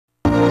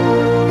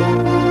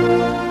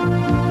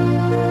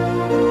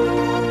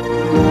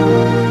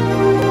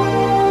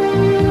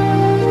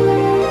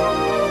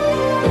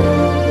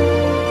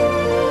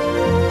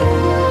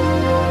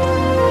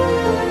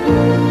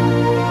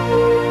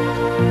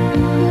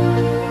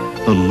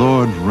The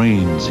Lord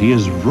reigns. He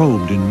is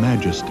robed in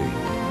majesty.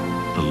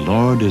 The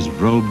Lord is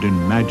robed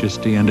in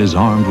majesty and is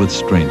armed with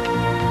strength.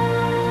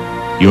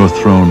 Your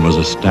throne was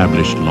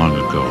established long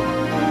ago.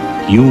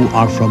 You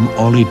are from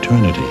all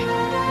eternity.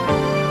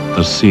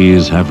 The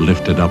seas have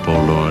lifted up, O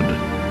Lord.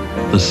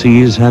 The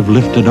seas have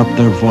lifted up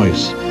their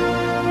voice.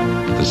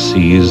 The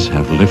seas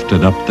have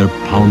lifted up their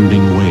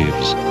pounding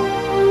waves.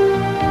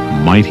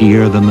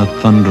 Mightier than the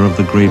thunder of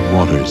the great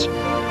waters,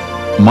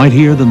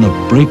 mightier than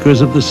the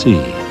breakers of the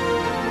sea.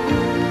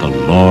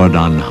 The Lord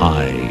on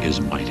high is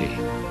mighty.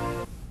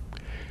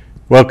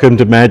 Welcome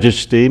to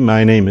Majesty.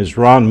 My name is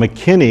Ron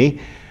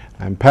McKinney.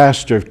 I'm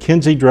pastor of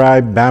Kinsey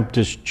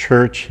Baptist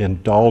Church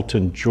in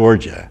Dalton,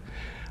 Georgia.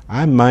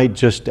 I might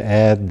just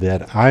add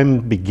that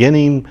I'm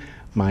beginning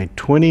my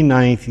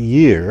 29th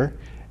year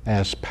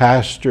as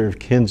pastor of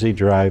Kinsey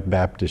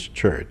Baptist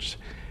Church.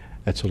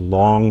 That's a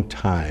long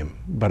time,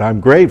 but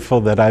I'm grateful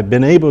that I've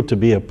been able to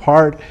be a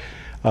part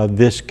of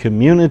this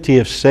community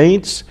of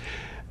saints.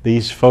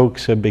 These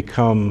folks have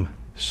become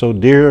so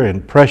dear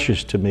and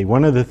precious to me.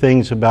 One of the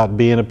things about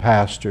being a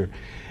pastor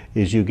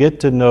is you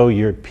get to know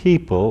your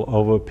people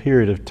over a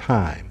period of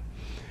time.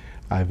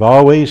 I've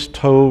always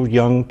told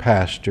young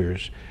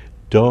pastors,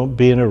 don't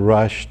be in a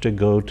rush to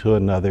go to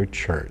another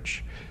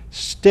church.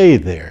 Stay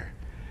there.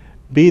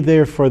 Be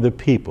there for the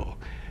people.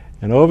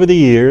 And over the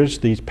years,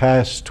 these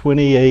past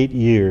 28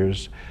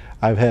 years,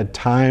 I've had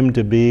time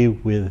to be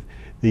with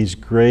these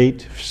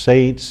great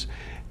saints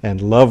and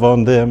love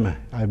on them.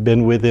 I've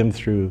been with them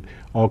through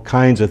all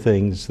kinds of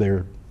things,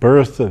 their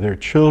birth of their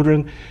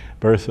children,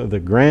 birth of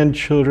their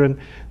grandchildren,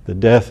 the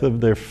death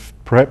of their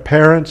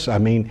parents. I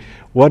mean,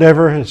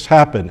 whatever has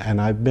happened, and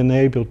I've been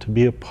able to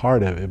be a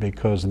part of it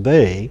because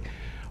they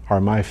are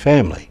my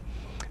family.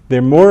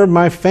 They're more of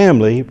my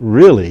family,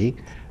 really,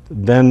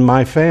 than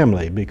my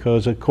family,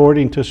 because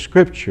according to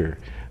Scripture,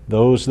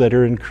 those that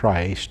are in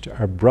Christ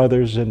are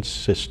brothers and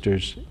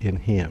sisters in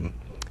Him.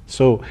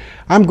 So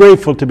I'm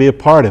grateful to be a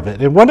part of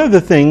it. And one of the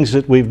things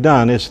that we've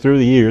done is through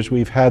the years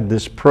we've had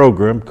this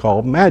program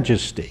called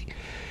Majesty.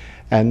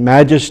 And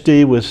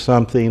Majesty was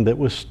something that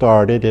was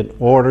started in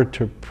order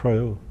to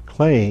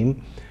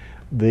proclaim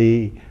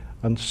the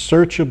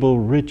unsearchable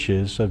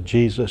riches of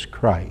Jesus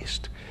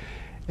Christ.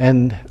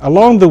 And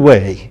along the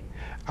way,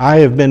 I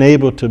have been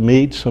able to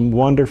meet some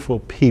wonderful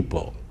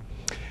people.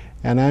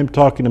 And I'm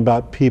talking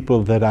about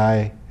people that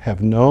I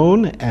have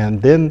known,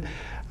 and then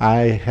I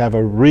have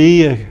a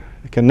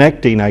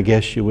reconnecting, I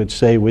guess you would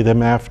say, with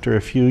them after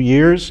a few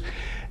years.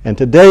 And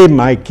today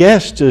my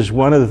guest is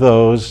one of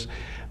those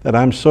that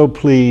I'm so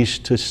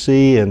pleased to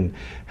see and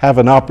have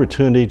an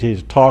opportunity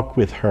to talk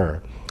with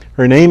her.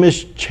 Her name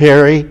is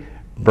Cherri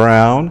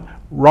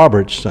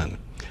Robertson.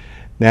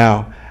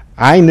 Now,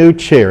 I knew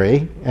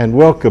Cherri, and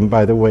welcome,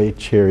 by the way,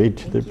 Cherri,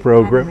 to the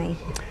program.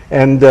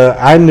 And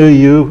I knew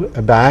you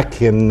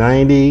back in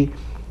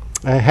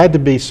I had to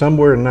be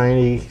somewhere in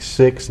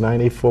 96,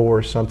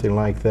 94, something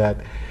like that.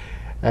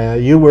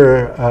 You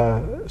were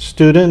a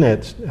student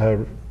at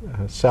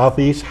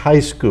Southeast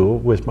High School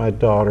with my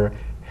daughter,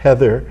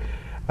 Heather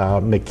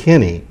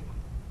McKinney,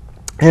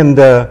 and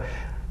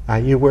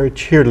you were a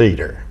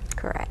cheerleader.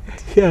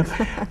 Correct.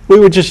 Yeah, we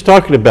were just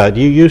talking about,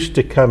 you used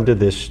to come to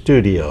this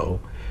studio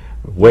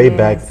way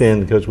back then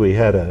because we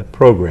had a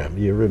program.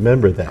 You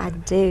remember that? I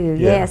do,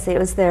 yes. It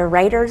was the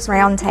Raiders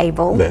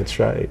Roundtable. That's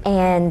right.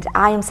 And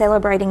I am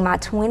celebrating my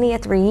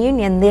 20th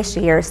reunion this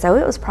year, so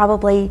it was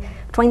probably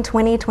between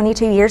 20 and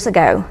 22 years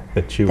ago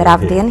that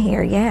I've been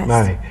here,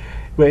 yes.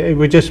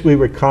 We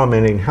were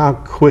commenting how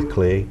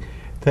quickly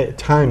that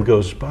time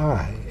goes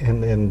by,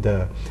 and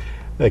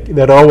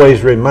that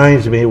always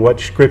reminds me of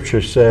what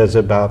Scripture says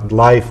about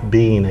life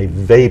being a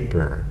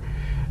vapor.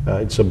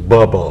 It's a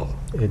bubble.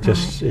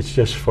 It's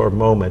just for a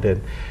moment.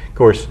 And of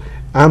course,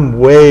 I'm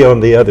way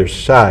on the other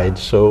side,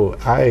 so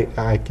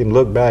I can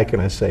look back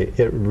and I say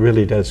it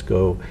really does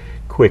go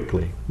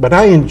quickly. But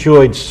I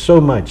enjoyed so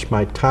much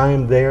my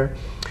time there.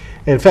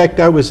 In fact,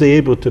 I was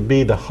able to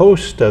be the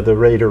host of the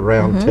Raider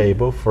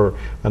Roundtable for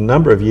a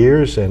number of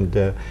years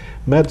and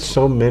met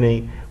so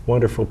many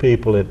wonderful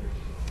people. And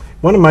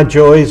one of my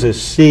joys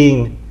is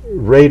seeing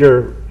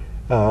Raider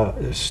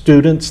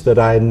students that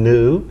I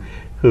knew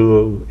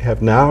who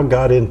have now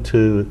got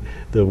into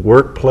the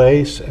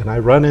workplace, and I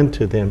run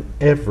into them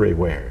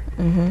everywhere.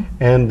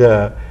 And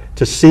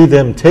to see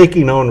them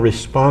taking on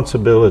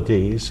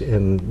responsibilities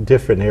in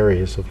different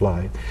areas of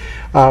life.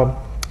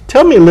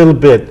 Tell me a little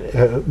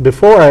bit,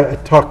 before I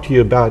talk to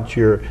you about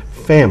your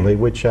family,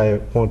 which I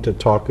want to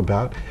talk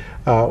about,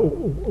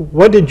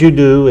 what did you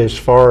do as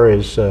far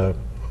as the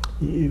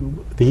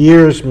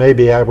years,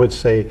 maybe I would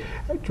say,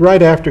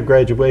 right after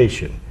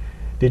graduation?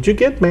 Did you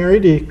get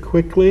married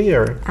quickly,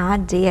 or? I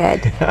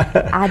did.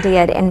 I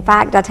did. In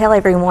fact, I tell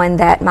everyone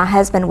that my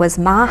husband was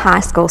my high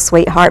school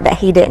sweetheart, but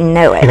he didn't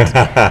know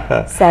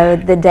it. So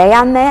the day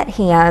I met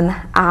him,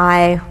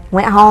 I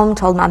went home,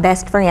 told my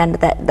best friend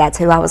that that's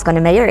who I was going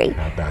to marry.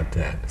 How about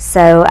that?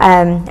 So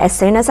as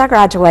soon as I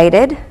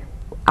graduated,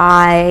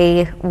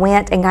 I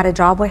went and got a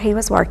job where he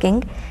was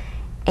working.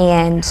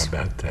 And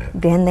How about that?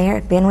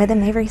 been with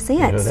him ever You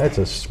since. know, that's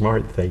a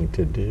smart thing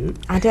to do.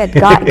 I did.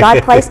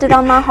 God placed it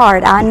on my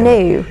heart. I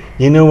knew.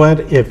 You know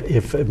what?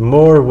 If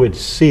more would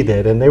see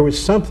that, and there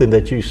was something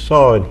that you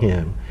saw in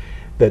him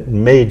that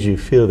made you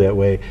feel that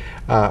way.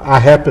 I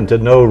happen to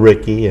know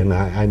Ricky, and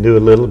I knew a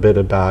little bit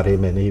about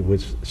him, and he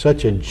was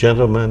such a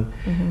gentleman,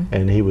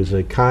 and he was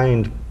a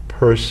kind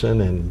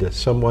person and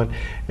someone.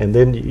 And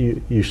then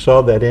you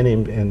saw that in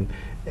him, and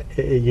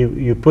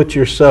you put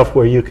yourself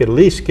where you could at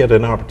least get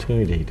an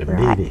opportunity to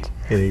meet him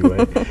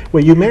anyway.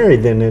 Well, you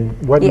married then,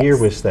 and what year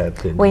was that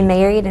then? We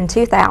married in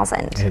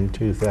 2000. In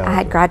 2000. I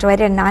had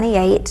graduated in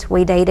 98.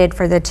 We dated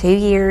for the 2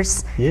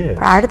 years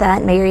prior to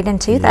that, married in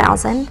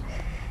 2000.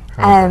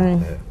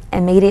 Yes. He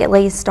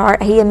immediately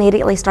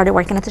started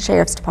working at the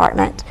sheriff's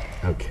department.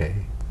 Okay.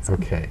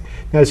 Okay.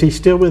 Now, is he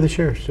still with the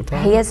sheriff's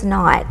department? He is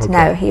not. Okay.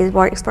 No, he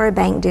works for a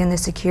bank doing the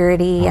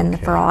security and the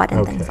fraud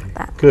and things like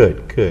that.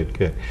 Good, good,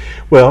 good.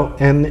 Well,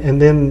 and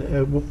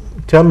then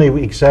tell me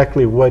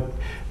exactly what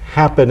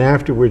happened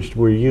afterwards.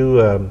 Were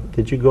you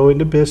did you go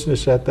into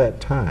business at that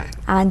time?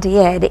 I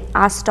did.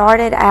 I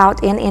started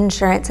out in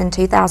insurance in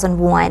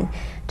 2001.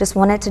 Just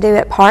wanted to do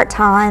it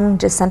part-time,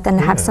 just something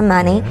to have some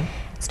money. Yeah.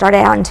 Started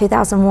out in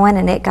 2001,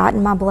 and it got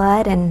in my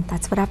blood, and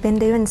that's what I've been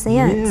doing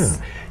since.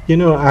 Yeah. You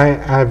know,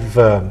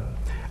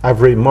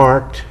 I've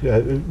remarked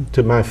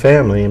to my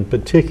family in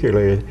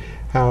particular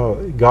how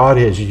God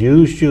has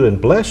used you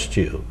and blessed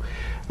you.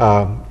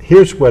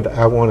 Here's what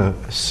I want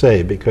to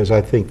say, because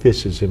I think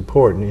this is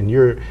important in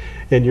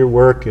your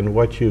work and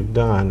what you've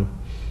done.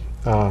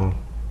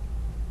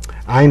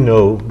 I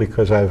know,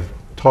 because I've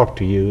talked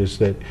to you, is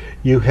that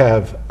you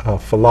have a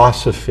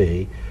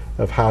philosophy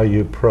of how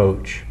you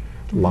approach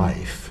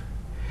life.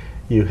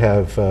 You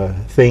have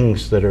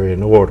things that are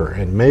in order,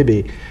 and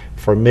maybe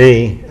for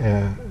me,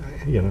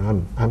 you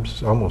know, I'm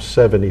almost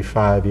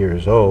 75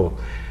 years old,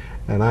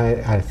 and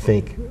I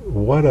think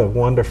what a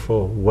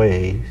wonderful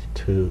way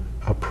to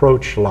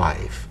approach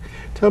life.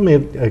 Tell me,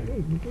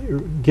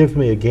 give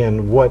me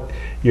again what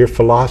your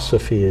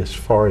philosophy as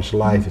far as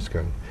life is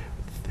concerned,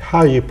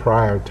 how you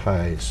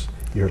prioritize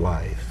your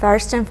life.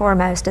 First and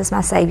foremost is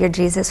my Savior,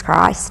 Jesus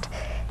Christ.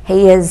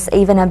 He is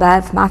even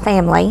above my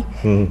family.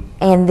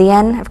 And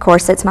then, of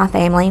course, it's my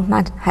family,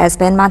 my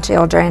husband, my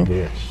children.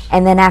 Yes.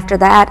 And then after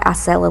that, I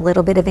sell a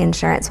little bit of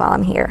insurance while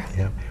I'm here.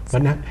 Yeah.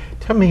 Well, now,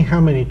 tell me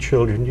how many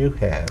children you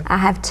have. I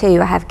have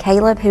two. I have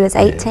Caleb, who is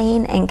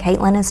 18, and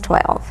Caitlin is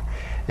 12.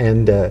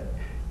 And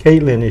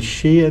Caitlin, is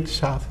she at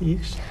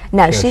Southeast?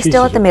 No, she's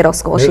still at the middle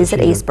school. She's at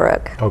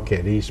Eastbrook. Okay,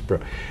 at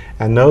Eastbrook.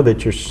 I know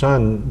that your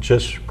son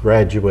just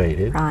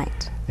graduated.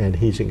 Right. And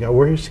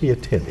where is he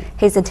attending?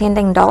 He's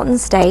attending Dalton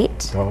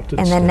State. Dalton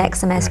and then State, next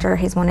semester, right.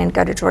 He's wanting to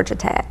go to Georgia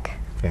Tech.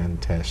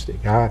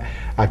 Fantastic.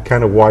 I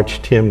kind of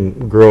watched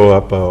him grow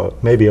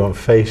up, maybe on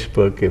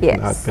Facebook, if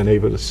not been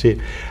able to see it.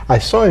 I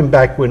saw him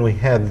back when we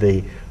had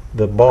the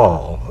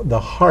ball, the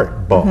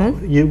heart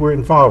ball. You were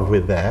involved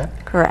with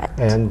that. Correct.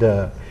 And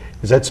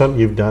is that something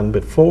you've done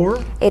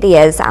before? It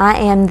is. I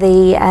am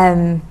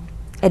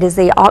it is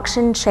the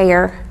auction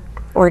chair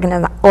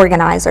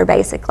organizer,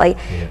 basically.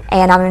 Yeah.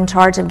 And I'm in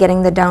charge of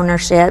getting the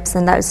donorships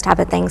and those type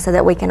of things so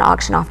that we can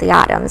auction off the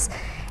items.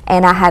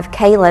 And I have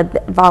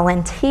Caleb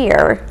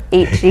volunteer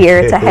each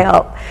year to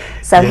help.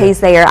 So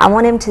he's there. I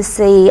want him to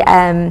see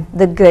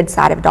the good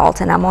side of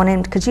Dalton. I want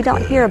him, because you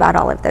don't hear about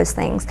all of those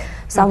things.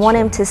 So I want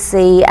him to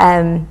see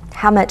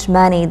how much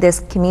money this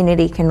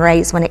community can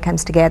raise when it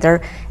comes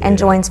together and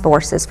joins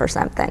forces for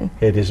something.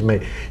 It is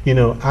me. You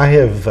know,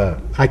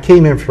 I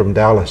came in from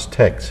Dallas,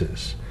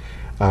 Texas.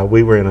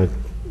 We were in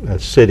a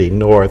city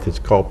north. It's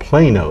called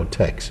Plano,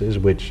 Texas,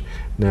 which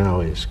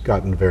now has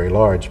gotten very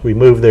large. We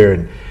moved there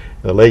in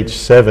the late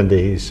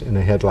 70s, and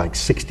they had like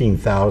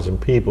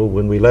 16,000 people.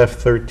 When we left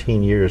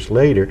 13 years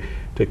later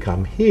to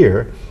come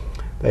here,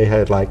 they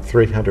had like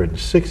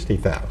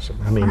 360,000.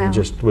 I mean, it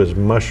just was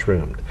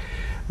mushroomed.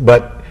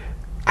 But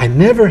I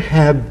never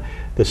had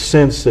the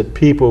sense that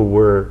people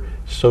were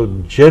so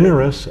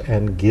generous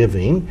and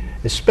giving,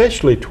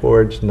 especially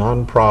towards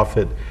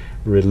nonprofit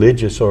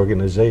religious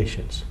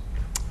organizations.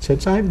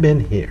 Since I've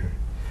been here,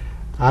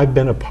 I've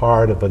been a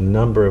part of a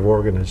number of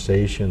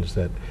organizations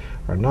that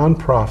are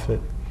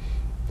nonprofit.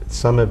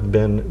 Some have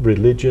been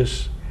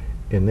religious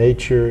in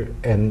nature,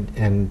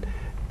 and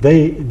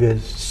the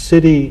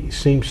city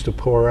seems to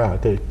pour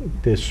out.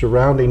 The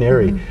surrounding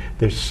area,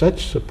 there's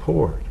such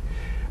support.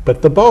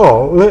 But the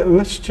ball,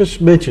 let's just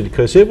mention,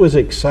 because it was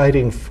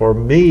exciting for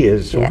me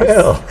as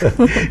well.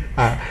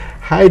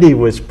 Heidi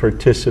was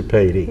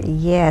participating.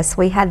 Yes,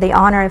 we had the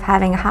honor of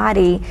having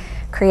Heidi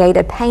create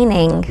a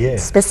painting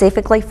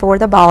specifically for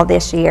the ball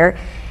this year.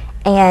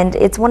 And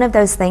it's one of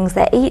those things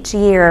that each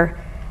year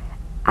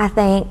I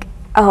think,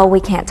 oh, we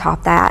can't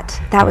top that.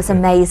 That was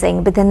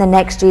amazing. But then the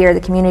next year,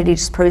 the community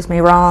just proves me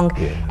wrong.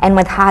 And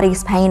with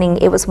Heidi's painting,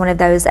 it was one of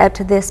those, up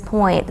to this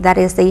point, that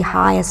is the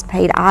highest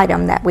paid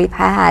item that we've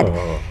had.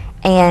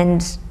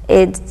 And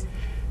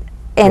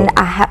And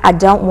I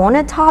don't want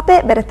to top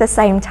it, but at the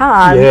same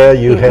time, yeah,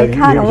 you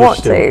kind of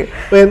want to.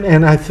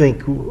 And I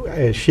think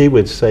she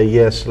would say,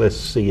 yes, let's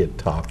see it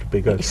topped,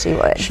 because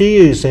she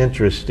is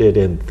interested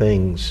in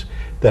things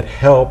that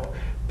help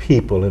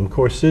people. And of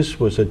course, this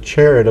was a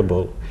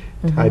charitable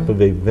type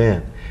of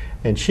event.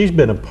 And she's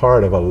been a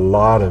part of a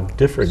lot of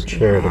different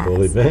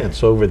charitable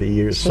events over the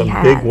years, some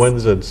big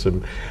ones and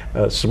some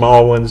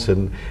small ones,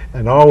 and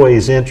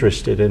always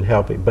interested in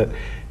helping. But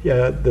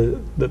yeah,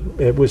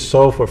 it was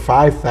sold for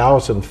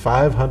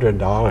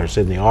 $5,500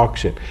 in the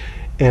auction,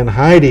 and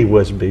Heidi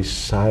was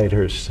beside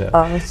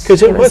herself,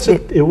 because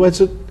it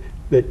wasn't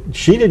that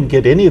she didn't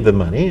get any of the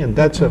money, and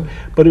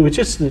but it was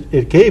just that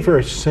it gave her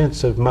a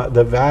sense of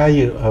the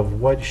value of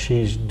what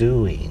she's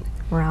doing.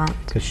 Right.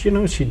 Because she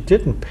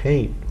didn't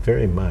paint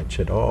very much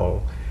at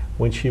all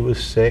when she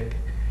was sick.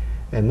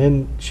 And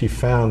then she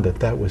found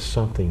that was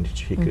something that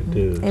she could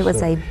do. It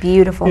was a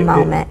beautiful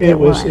moment. It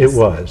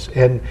was.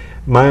 And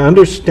my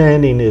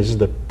understanding is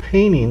the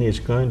painting is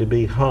going to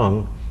be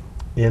hung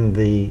in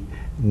the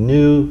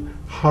new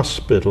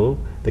hospital,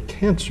 the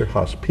cancer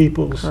hospital,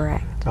 People's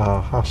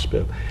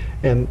Hospital.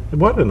 And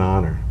what an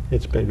honor.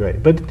 It's been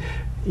great. But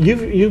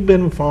you've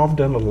been involved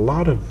in a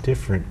lot of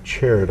different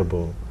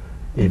charitable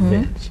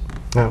events.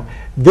 Now,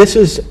 this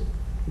is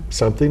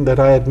something that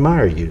I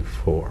admire you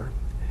for.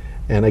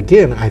 And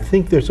again, I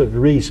think there's a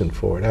reason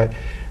for it.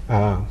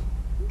 I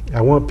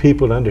want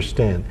people to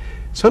understand,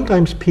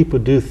 sometimes people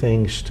do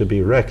things to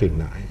be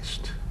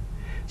recognized.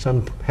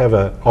 Some have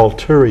an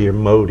ulterior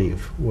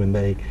motive when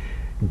they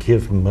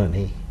give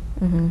money.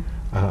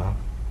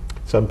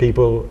 Some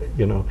people,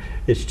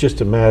 it's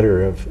just a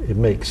matter of, it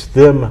makes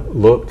them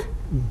look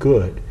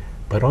good.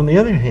 But on the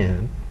other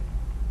hand,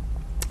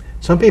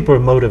 some people are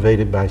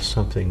motivated by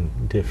something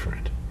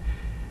different.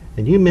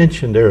 And you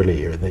mentioned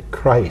earlier that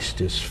Christ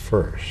is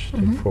first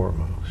and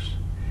foremost.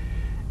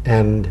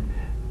 And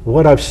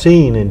what I've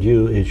seen in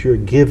you is your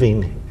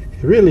giving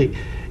really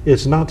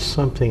is not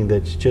something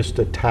that's just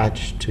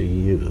attached to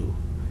you.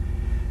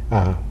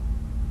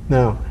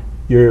 Now,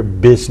 your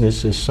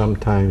business is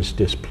sometimes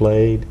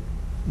displayed,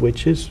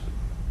 which is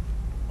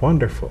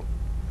wonderful.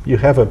 You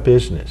have a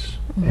business,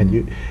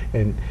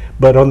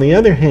 but on the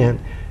other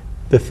hand,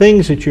 the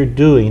things that you're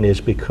doing is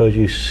because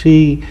you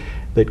see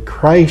that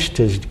Christ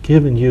has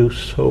given you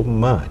so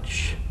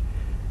much,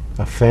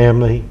 a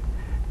family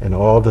and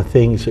all the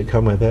things that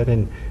come with that,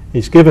 and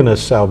He's given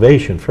us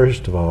salvation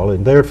first of all,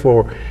 and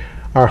therefore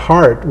our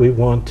heart, we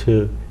want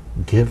to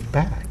give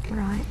back.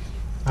 Right.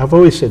 I've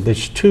always said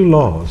there's two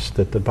laws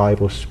that the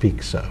Bible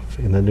speaks of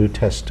in the New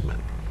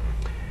Testament,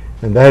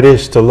 and that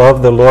is to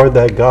love the Lord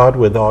thy God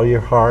with all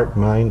your heart,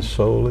 mind,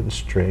 soul, and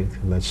strength,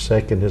 and the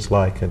second is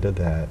like unto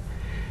that,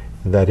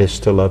 and that is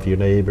to love your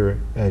neighbor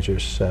as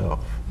yourself.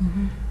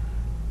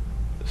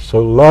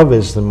 So love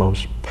is the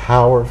most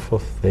powerful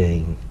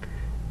thing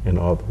in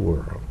all the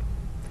world.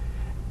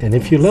 And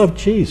if you love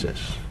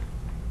Jesus,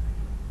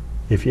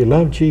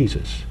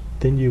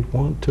 then you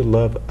want to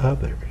love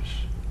others.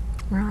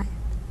 Right.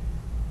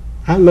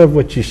 I love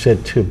what you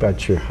said too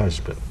about your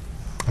husband.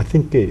 I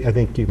think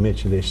you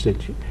mentioned this, that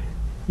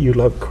you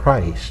love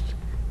Christ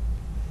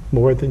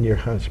more than your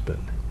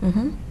husband.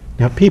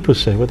 Now people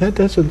say, well, that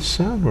doesn't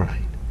sound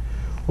right.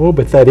 Oh,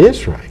 but that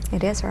is right.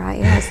 It is right,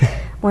 yes.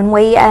 When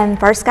we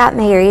first got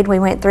married, we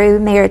went through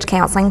marriage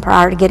counseling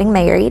prior to getting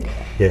married.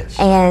 Yes.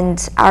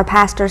 And our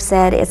pastor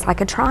said it's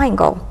like a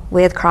triangle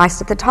with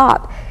Christ at the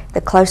top. The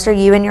closer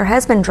you and your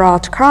husband draw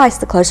to Christ,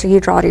 the closer you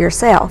draw to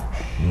yourself.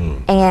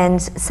 And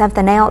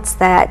something else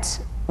that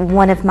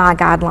one of my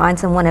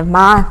guidelines and one of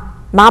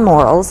my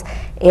morals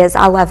is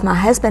I love my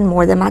husband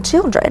more than my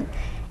children.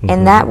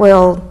 And that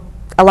will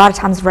a lot of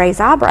times raise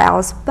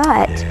eyebrows,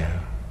 but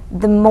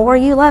the more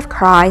you love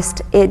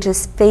Christ, it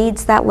just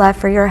feeds that love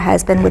for your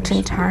husband, which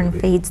in turn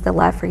feeds the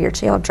love for your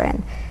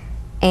children.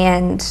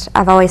 And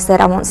I've always said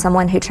I want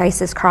someone who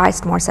chases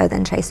Christ more so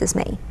than chases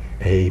me.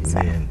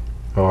 Amen.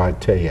 So. Oh, I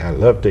tell you, I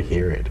love to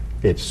hear it.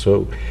 It's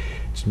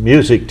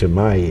music to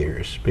my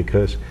ears,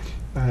 because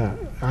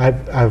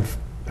I've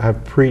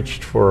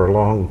preached for a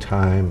long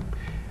time,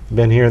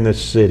 been here in this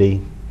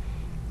city,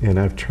 and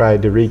I've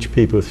tried to reach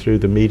people through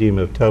the medium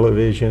of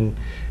television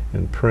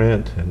and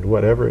print and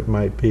whatever it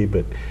might be,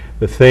 but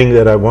the thing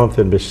that I want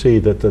them to see,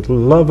 that the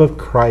love of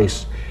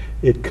Christ,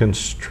 it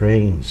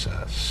constrains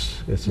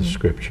us, as the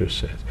scripture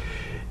says.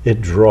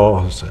 It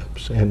draws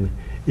us. And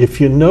if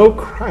you know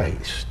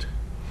Christ,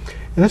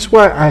 and that's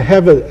why I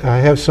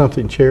have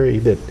something, Cherri,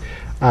 that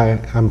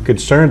I'm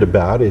concerned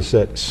about, is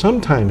that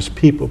sometimes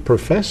people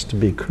profess to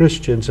be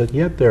Christians and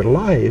yet their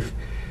life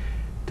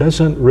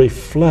doesn't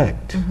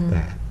reflect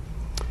that.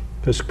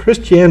 Because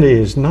Christianity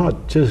is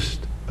not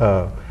just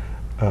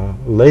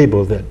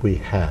label that we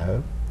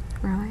have.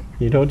 Right.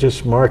 You don't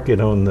just mark it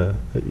on the,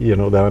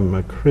 that I'm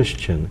a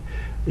Christian.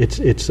 It's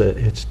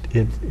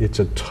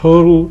a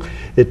total,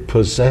 it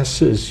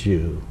possesses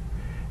you.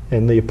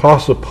 And the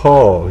Apostle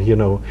Paul,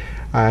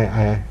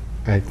 I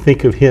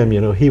think of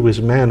him, he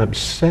was man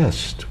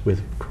obsessed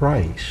with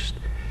Christ.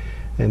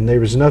 And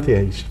there was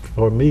nothing.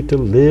 For me to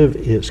live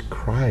is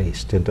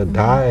Christ, and to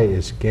die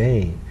is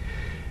gain.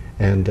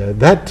 And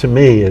that to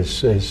me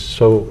is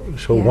so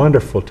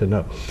wonderful to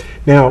know.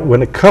 Now,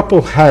 when a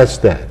couple has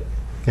that,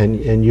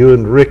 and you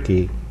and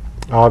Ricky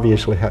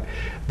obviously have,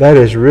 that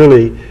is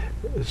really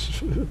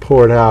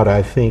poured out,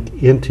 I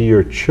think, into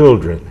your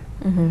children,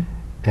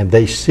 and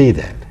they see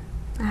that.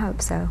 I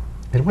hope so.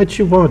 And what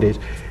you want is,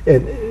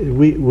 and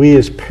we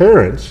as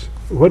parents,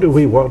 what do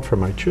we want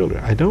from our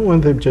children? I don't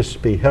want them just to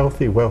be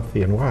healthy,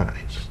 wealthy, and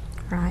wise.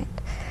 Right.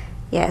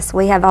 Yes,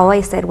 we have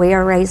always said we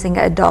are raising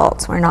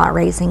adults. We're not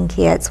raising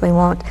kids. We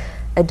want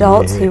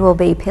adults who will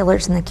be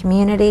pillars in the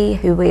community,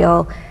 who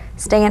will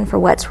stand for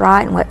what's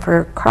right and what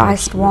for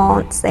Christ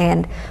wants.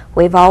 And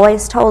we've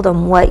always told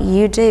them, what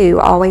you do,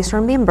 always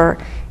remember,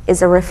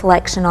 is a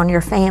reflection on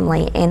your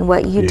family. And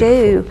what you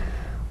do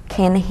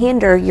can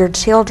hinder your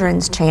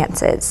children's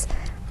chances.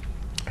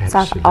 So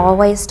I've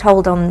always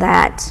told them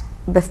that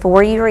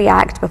before you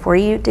react, before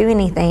you do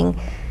anything,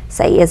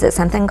 say, is it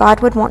something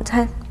God would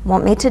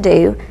want me to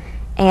do?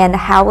 And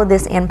how will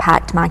this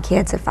impact my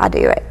kids if I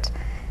do it?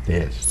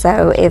 Yes.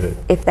 So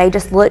if they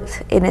just look,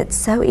 and it's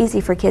so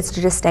easy for kids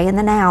to just stay in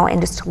the now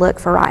and just to look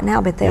for right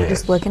now, but they'll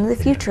just look into the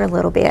future a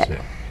little bit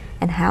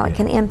and how it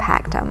can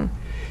impact them.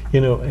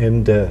 You know,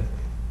 and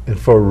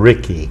for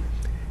Ricky,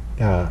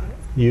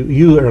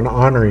 you are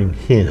honoring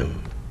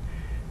him,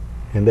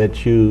 and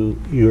that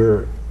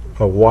you're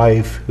a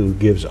wife who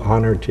gives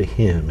honor to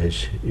him,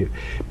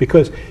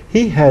 because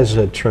he has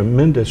a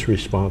tremendous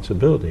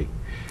responsibility.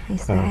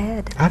 He's the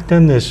head. I've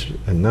done this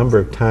a number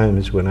of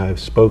times when I've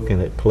spoken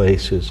at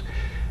places,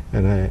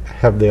 and I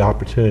have the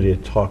opportunity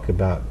to talk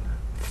about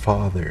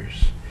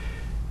fathers,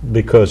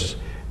 because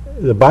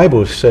the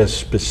Bible says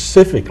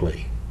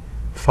specifically,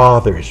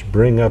 fathers,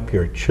 bring up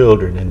your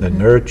children in the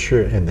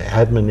nurture and the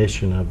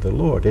admonition of the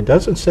Lord. It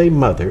doesn't say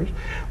mothers,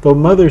 though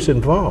mothers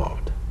involved.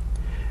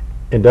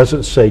 It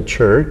doesn't say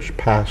church,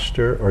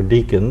 pastor, or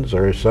deacons,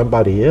 or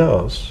somebody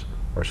else,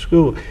 or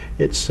school.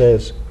 It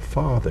says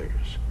fathers.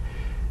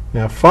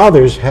 Now,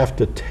 fathers have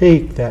to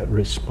take that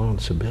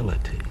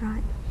responsibility.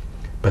 Right.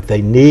 But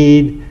they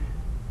need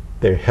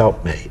their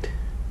helpmate.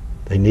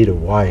 They need a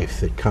wife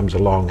that comes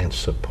along and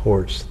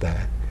supports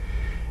that.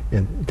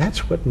 And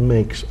that's what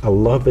makes a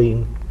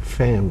loving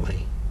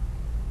family.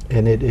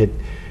 And it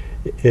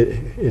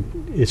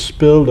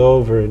spilled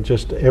over in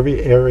just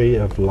every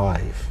area of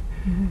life.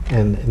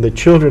 And the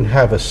children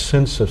have a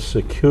sense of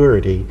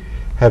security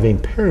having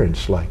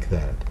parents like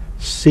that,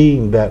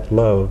 seeing that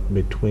love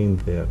between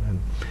them.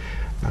 And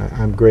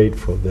I'm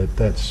grateful that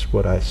that's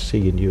what I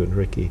see in you and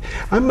Ricky.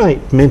 I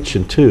might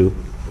mention too,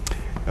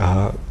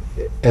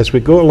 as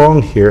we go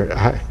along here,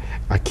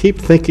 I keep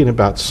thinking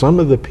about some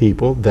of the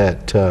people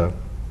that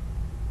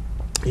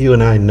you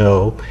and I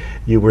know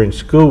you were in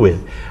school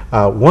with.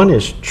 One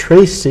is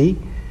Tracy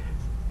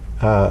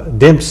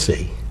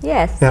Dempsey.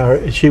 Yes.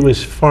 Now, she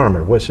was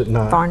farmer, was it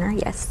not? Farmer,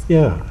 yes.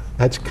 Yeah,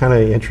 that's kind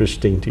of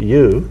interesting to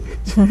you.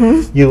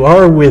 You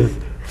are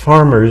with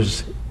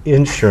Farmers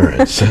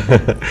Insurance,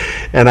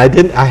 and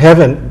I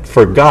haven't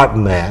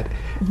forgotten that,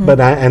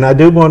 but I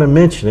do want to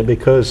mention it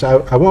because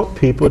I want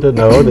people to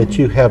know that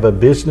you have a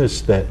business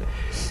that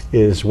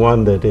is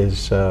one that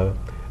is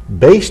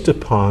based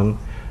upon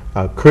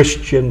a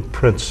Christian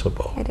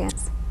principle. It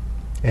is.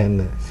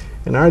 And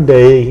in our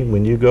day,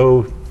 when you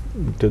go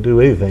to do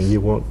anything,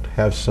 you won't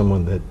have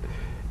someone that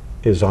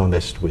is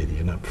honest with you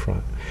and up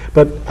front.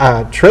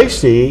 But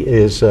Tracy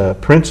is a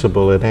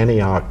principal at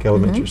Antioch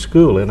Elementary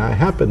School, and I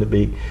happen to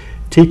be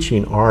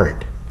teaching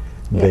art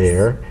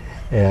there,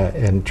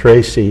 and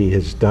Tracy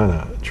has done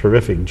a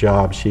terrific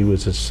job. She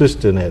was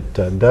assistant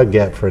at Doug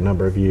Gap for a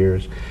number of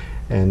years,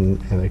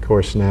 and of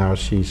course now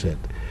she's at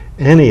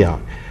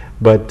Antioch.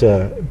 But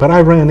I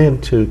ran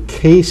into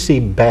Casey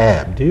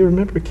Babb. Do you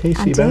remember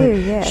Casey Babb? I do,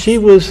 yes. She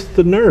was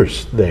the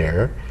nurse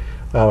there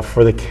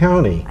for the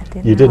county.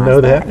 You didn't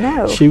know that?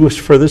 No. She was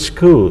for the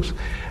schools.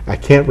 I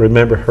can't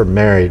remember her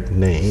married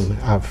name.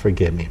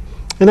 Forgive me.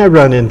 And I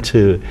run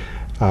into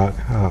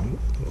her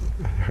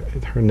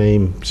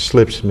name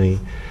slips me.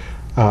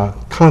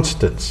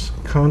 Constance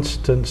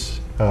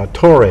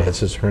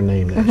Torres is her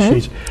name now.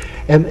 She's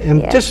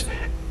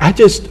I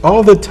just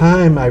all the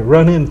time I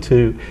run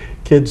into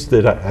kids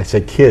that I say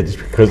kids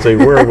because they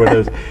were when I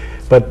was,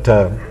 but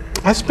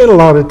I spent a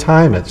lot of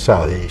time at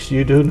Southeast.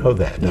 You do know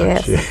that,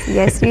 don't you?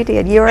 Yes, you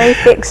did. You were a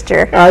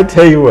fixture. I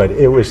tell you what,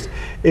 it was.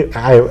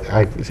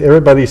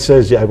 Everybody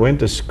says I went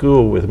to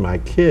school with my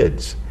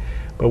kids,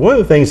 but one of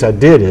the things I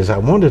did is I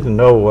wanted to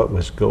know what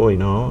was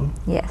going on.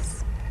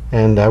 Yes.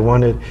 And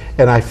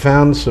I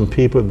found some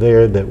people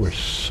there that were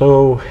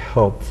so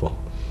helpful.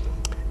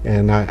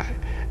 And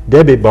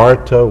Debbie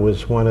Bartow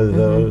was one of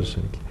those,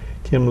 and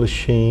Kim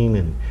Lachine,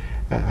 and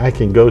I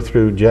can go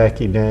through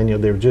Jackie Daniel.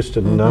 There were just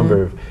a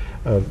number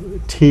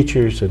of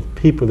teachers and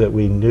people that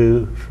we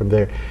knew from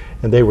there,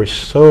 and they were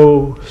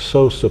so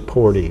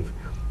supportive.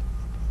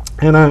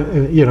 And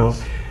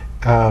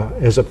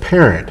as a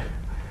parent,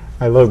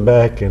 I look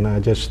back and I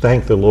just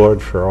thank the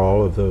Lord for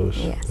all of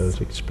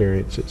those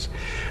experiences.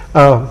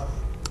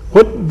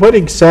 What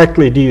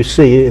exactly do you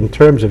see in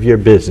terms of your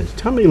business?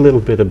 Tell me a little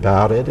bit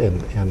about it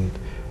and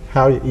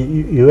how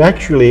you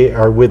actually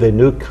are with a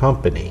new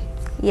company.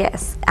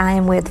 Yes, I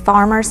am with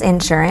Farmers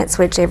Insurance,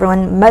 which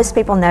most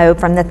people know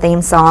from the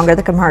theme song or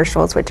the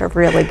commercials, which are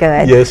really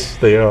good. Yes,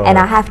 they are. And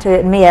I have to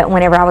admit,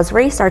 whenever I was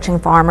researching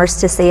Farmers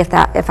to see if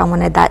I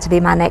wanted that to be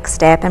my next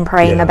step and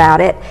praying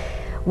about it,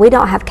 we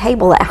don't have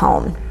cable at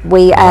home.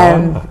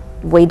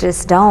 We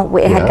just don't.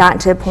 It had gotten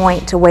to a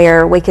point to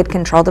where we could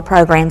control the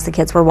programs the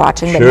kids were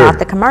watching, but not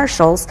the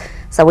commercials.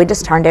 So we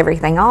just turned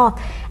everything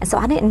off. And so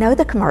I didn't know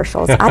the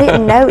commercials. I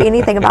didn't know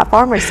anything about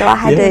Farmers, so I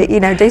had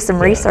to, do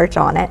some research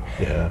on it.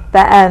 Yeah.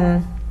 But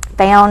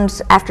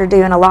found, after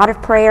doing a lot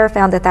of prayer,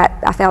 found that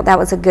I felt that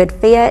was a good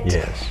fit.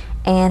 Yes.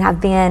 And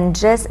I've been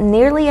just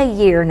nearly a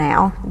year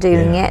now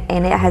doing it,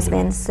 and it has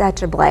been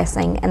such a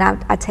blessing. And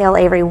I tell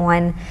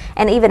everyone,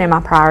 and even in my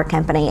prior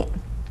company,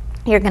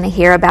 you're going to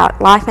hear about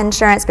life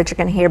insurance, but you're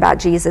going to hear about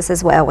Jesus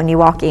as well when you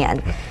walk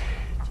in.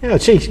 Yeah,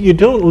 see, you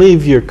don't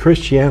leave your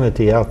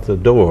Christianity out the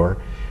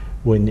door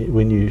when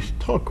you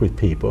talk with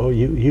people.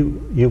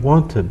 You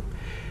want to,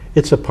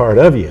 it's a part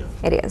of you.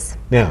 It is.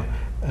 Now,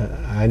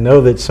 I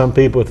know that some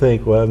people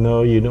think, well,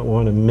 no, you don't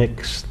want to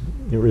mix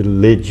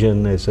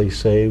religion, as they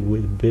say,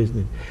 with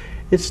business.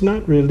 It's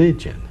not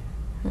religion.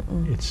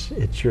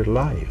 It's your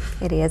life.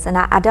 It is, and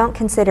I don't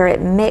consider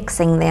it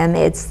mixing them.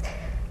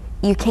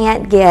 You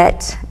can't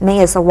get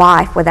me as a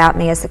wife without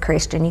me as a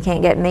Christian. You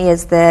can't get me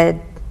as the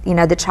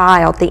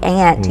child, the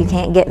aunt. You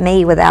can't get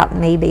me without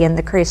me being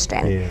the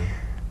Christian. Yeah.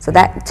 So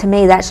that, to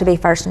me, that should be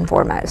first and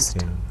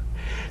foremost. Yeah.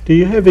 Do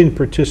you have any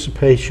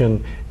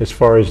participation as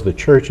far as the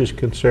church is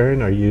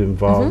concerned? Are you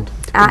involved?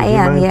 I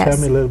am, yes.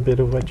 Tell me a little bit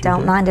of what you do.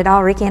 Don't mind at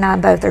all. Ricky and I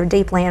both are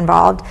deeply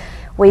involved.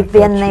 We've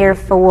been there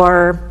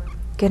for,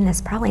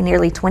 goodness, probably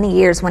nearly 20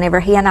 years whenever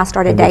he and I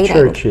started dating.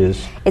 The church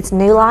is? It's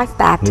New Life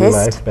Baptist. New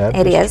Life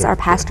Baptist It is. Church. Our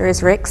pastor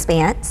is Rick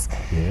Spence.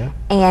 Yeah.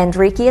 And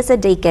Ricky is a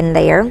deacon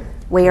there.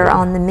 We are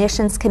on the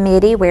missions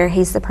committee where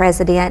he's the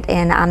president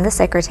and I'm the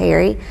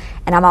secretary.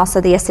 And I'm also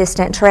the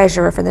assistant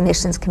treasurer for the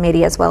missions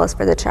committee as well as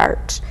for the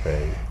church.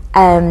 Right.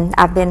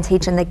 I've been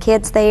teaching the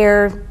kids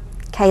there.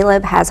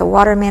 Caleb has a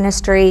water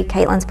ministry.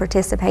 Caitlin's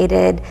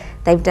participated.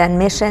 They've done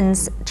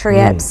missions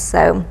trips.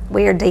 So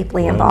we are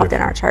deeply involved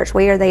in our church.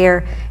 We are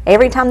there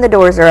every time the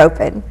doors are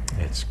open.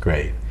 It's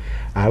great.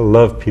 I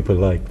love people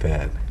like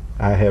that.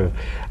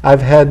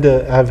 I've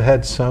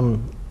had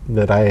some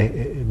that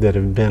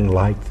have been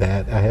like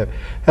that. I have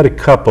had a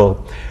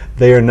couple.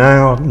 They are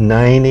now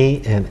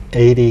 90 and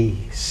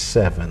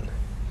 87.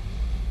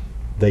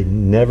 They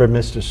never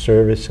missed a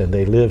service, and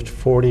they lived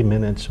 40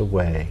 minutes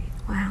away.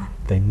 Wow.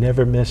 They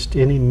never missed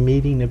any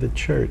meeting of the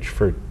church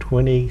for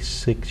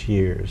 26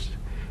 years.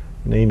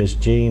 Her name is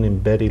Jean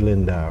and Betty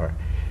Lindauer.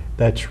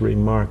 That's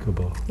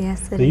remarkable.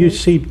 Yes, it So you is.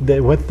 see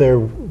that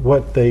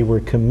what they were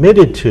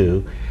committed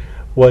to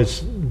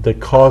was the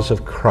cause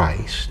of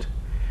Christ.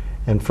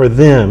 And for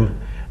them,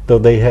 though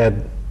they're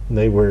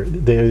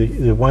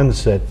the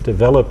ones that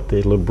developed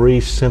the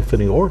Labrie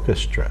Symphony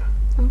Orchestra.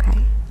 Okay.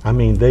 I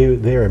mean,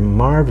 they are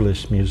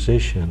marvelous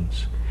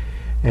musicians,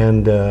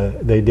 and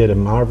they did a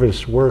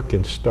marvelous work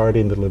in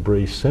starting the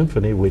Labrie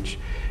Symphony, which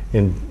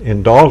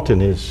in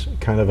Dalton is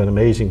kind of an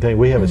amazing thing.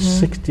 We have a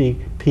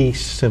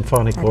 60-piece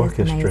symphonic That is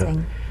orchestra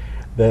amazing.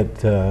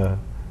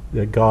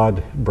 that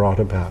God brought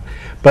about.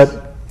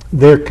 But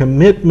their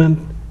commitment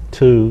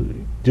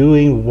to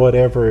doing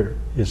whatever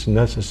is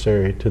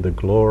necessary to the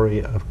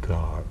glory of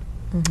God.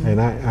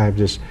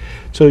 And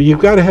so you've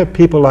got to have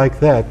people like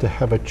that to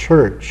have a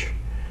church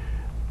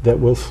that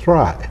will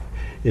thrive.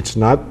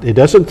 It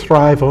doesn't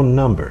thrive on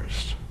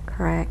numbers.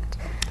 Correct.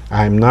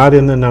 I'm not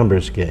in the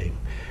numbers game.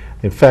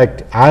 In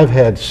fact, I've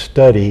had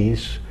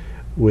studies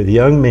with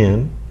young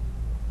men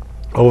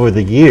over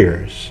the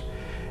years,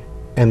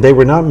 and they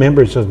were not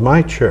members of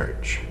my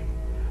church,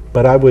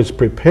 but I was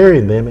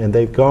preparing them, and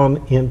they've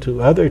gone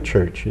into other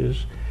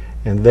churches,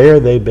 and there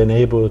they've been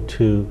able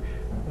to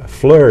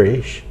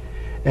flourish,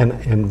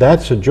 and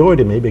that's a joy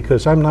to me,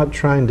 because I'm not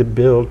trying to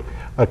build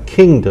a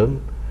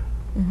kingdom.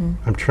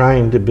 I'm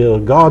trying to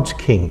build God's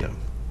kingdom.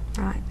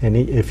 Right. And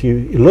if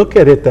you look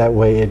at it that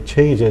way, it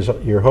changes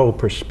your whole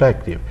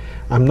perspective.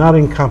 I'm not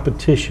in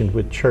competition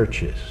with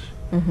churches.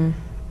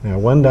 Now,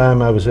 one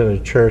time I was in a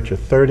church of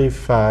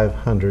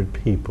 3,500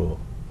 people,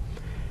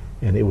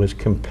 and it was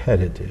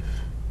competitive.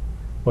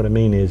 What I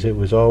mean is, it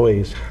was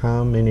always,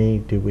 how many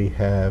do we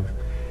have?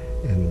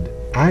 And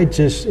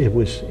it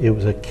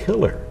was a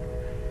killer.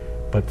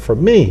 But for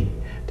me,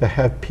 to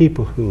have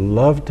people who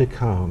love to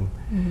come,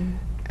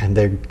 and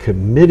they're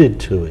committed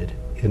to it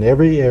in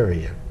every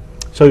area.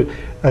 So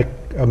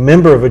a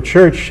member of a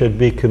church should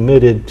be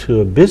committed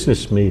to a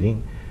business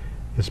meeting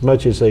as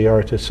much as they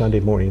are to Sunday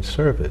morning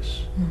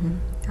service,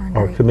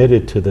 or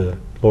committed to the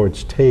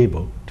Lord's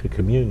table, to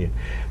communion.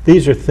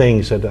 These are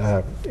things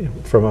that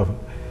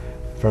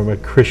from a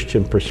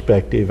Christian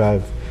perspective,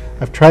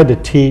 I've tried to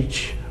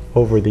teach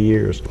over the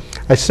years.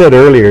 I said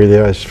earlier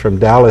that I was from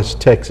Dallas,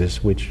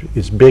 Texas, which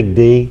is Big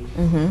D,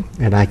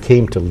 and I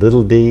came to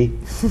Little D,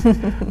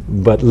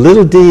 but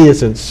Little D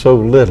isn't so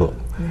little.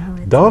 No.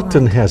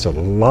 Dalton has a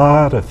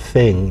lot of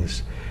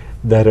things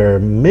that are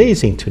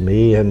amazing to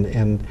me,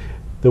 and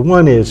the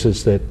one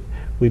is that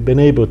we've been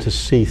able to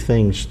see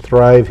things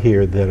thrive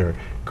here that are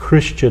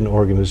Christian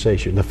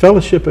organization. The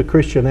Fellowship of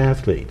Christian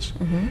Athletes,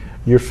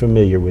 you're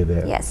familiar with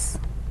that. Yes.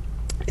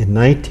 In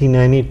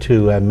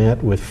 1992, I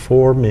met with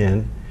 4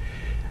 men.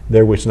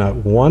 There was not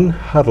one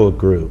huddle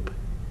group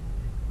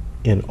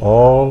in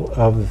all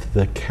of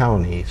the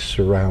counties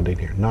surrounding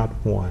here, not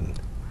one.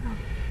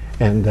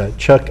 And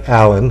Chuck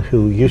Allen,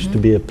 who used to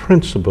be a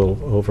principal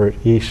over at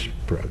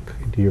Eastbrook,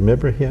 do you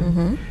remember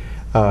him?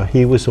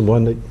 He was the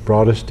one that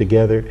brought us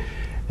together.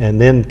 And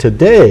then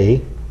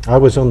today, I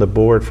was on the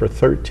board for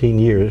 13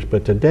 years,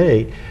 but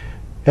today,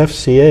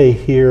 FCA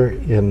here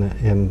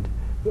in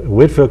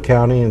Whitfield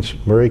County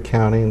and Murray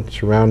County and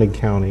surrounding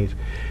counties,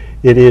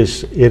 it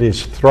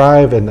is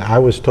thrive, and I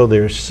was told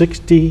there are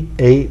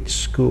 68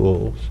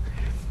 schools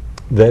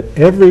that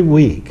every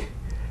week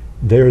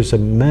there's a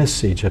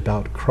message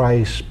about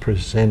Christ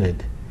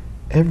presented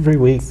every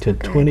week to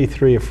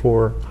 23 or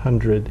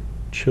 400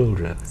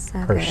 children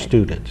or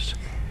students.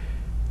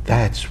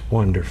 That's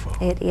wonderful.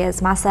 It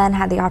is. My son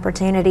had the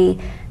opportunity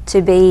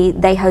to be,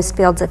 they host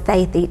Fields of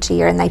Faith each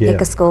year, and they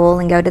pick a school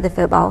and go to the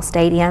football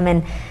stadium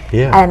and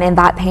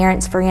invite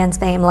parents, friends,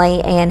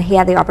 family, and he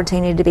had the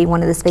opportunity to be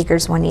one of the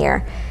speakers one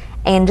year.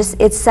 And just,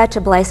 it's such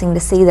a blessing to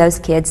see those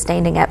kids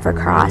standing up for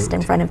Christ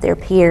in front of their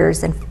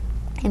peers and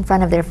in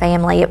front of their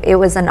family. It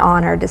was an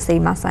honor to see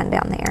my son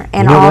down there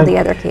and all the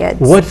other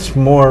kids. What's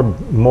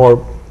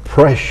more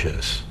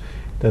precious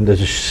than to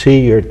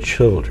see your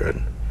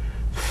children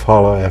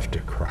follow after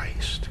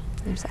Christ?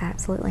 There's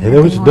absolutely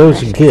and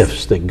those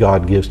gifts that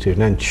God gives to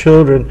you. And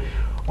children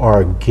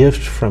are a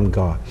gift from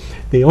God.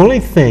 The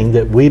only thing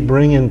that we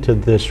bring into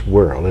this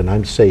world, and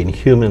I'm saying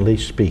humanly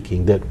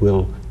speaking, that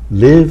will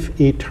live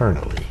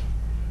eternally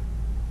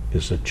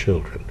is the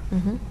children.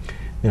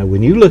 Now,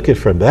 when you look at it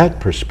from that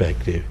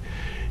perspective,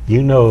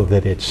 you know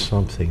that it's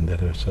something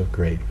that is of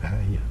great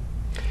value.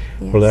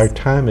 Well, our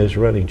time is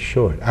running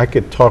short. I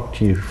could talk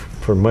to you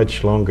for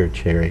much longer,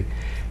 Cherri.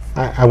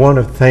 I want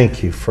to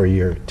thank you for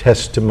your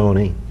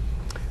testimony.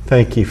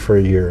 Thank you for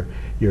your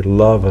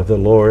love of the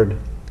Lord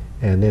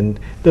and then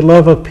the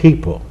love of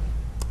people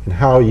and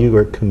how you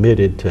are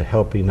committed to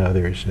helping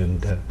others.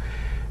 And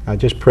I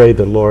just pray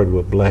the Lord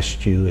will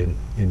bless you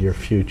in your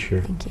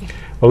future. Thank you.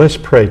 Well, let's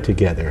pray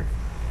together.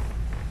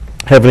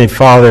 Heavenly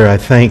Father, I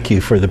thank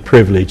you for the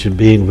privilege of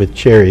being with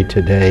Cherri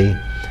today.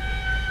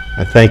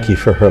 I thank you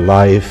for her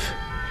life.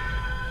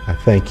 I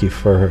thank you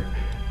for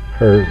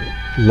her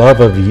love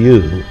of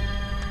you.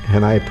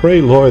 And I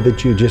pray, Lord,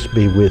 that you just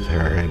be with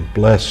her and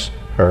bless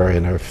her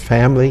and her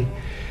family.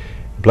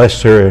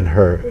 Bless her in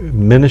her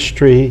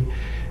ministry.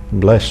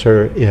 Bless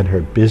her in her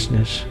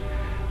business.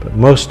 But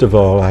most of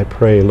all, I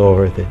pray,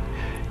 Lord, that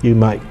you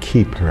might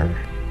keep her.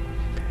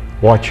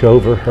 Watch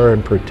over her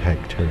and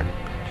protect her.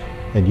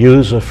 And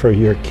use her for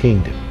your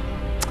kingdom.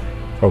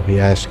 For we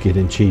ask it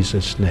in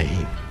Jesus'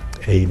 name.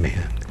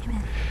 Amen.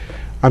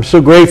 I'm so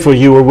grateful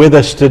you were with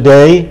us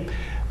today.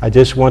 I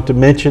just want to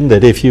mention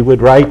that if you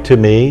would write to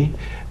me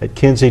at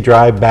Kinsey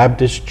Drive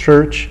Baptist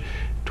Church,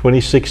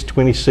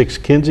 2626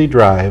 Kinsey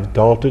Drive,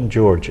 Dalton,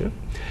 Georgia,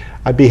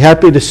 I'd be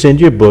happy to send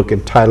you a book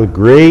entitled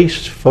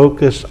Grace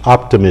Focused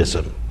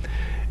Optimism.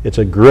 It's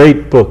a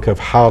great book of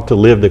how to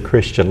live the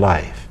Christian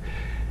life.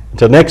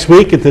 Until next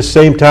week at the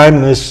same time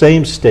in this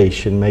same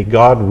station, may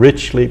God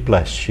richly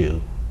bless you.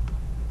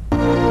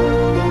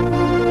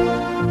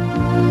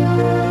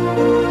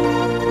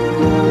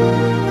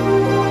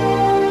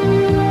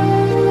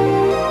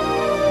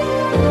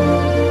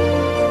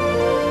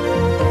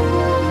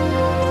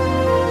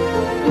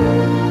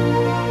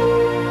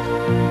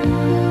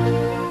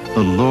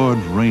 The Lord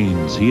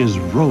reigns. He is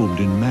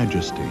robed in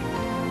majesty.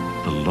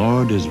 The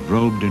Lord is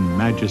robed in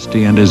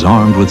majesty and is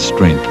armed with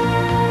strength.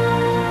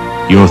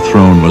 Your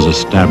throne was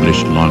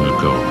established long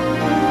ago.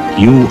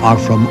 You are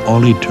from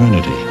all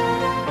eternity.